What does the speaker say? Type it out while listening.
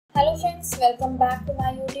Hello friends, welcome back to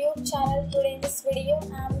my YouTube channel. Today in this video,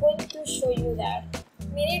 I am going to show you that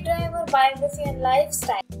Minnie driver biography and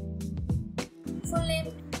lifestyle. Full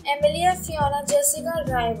name Amelia Fiona Jessica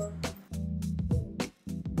Driver.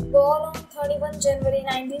 Born on 31 January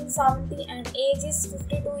 1970 and age is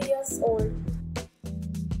 52 years old.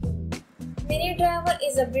 Minnie Driver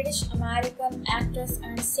is a British-American actress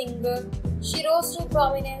and singer. She rose to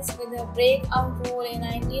prominence with her breakout role in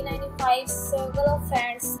 1995's Circle of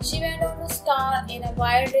Friends. She went on to star in a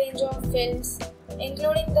wide range of films,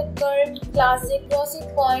 including the cult classic Crossing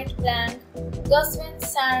Point Blank, Gus Van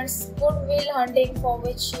Sant's Good Will Hunting, for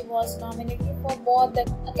which she was nominated for both the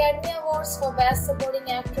Academy Awards for Best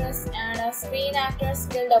Supporting Actress and a Screen Actors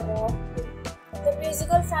Guild Award. The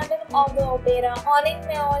musical phantom of the opera, owning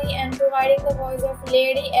Maori and providing the voice of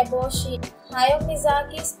Lady Eboshi, Hayao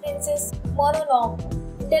Miyazaki's Princess Mononoke.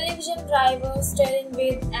 Television Driver, starring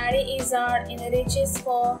with Eddie Izzard in Riches,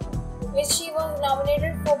 for which she was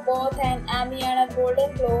nominated for both an Emmy and a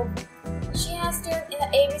Golden Globe. She has starred in the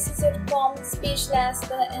ABC sitcom Speechless,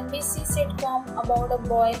 the NBC sitcom About a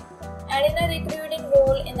Boy, and in a recruiting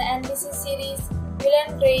role in the NBC series Will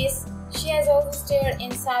and Grace. She has also starred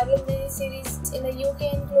in several series in the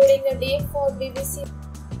UK, including The Day for BBC.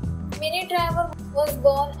 Minnie Driver was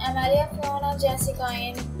born Amelia Fiona Jessica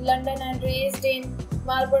in London and raised in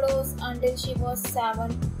Barbados until she was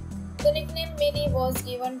 7. The nickname Minnie was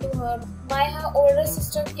given to her by her older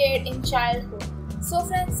sister Kate in childhood. So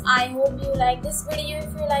friends, I hope you like this video.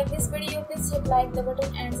 If you like this video, please hit like the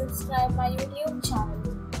button and subscribe my YouTube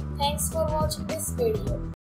channel. Thanks for watching this video.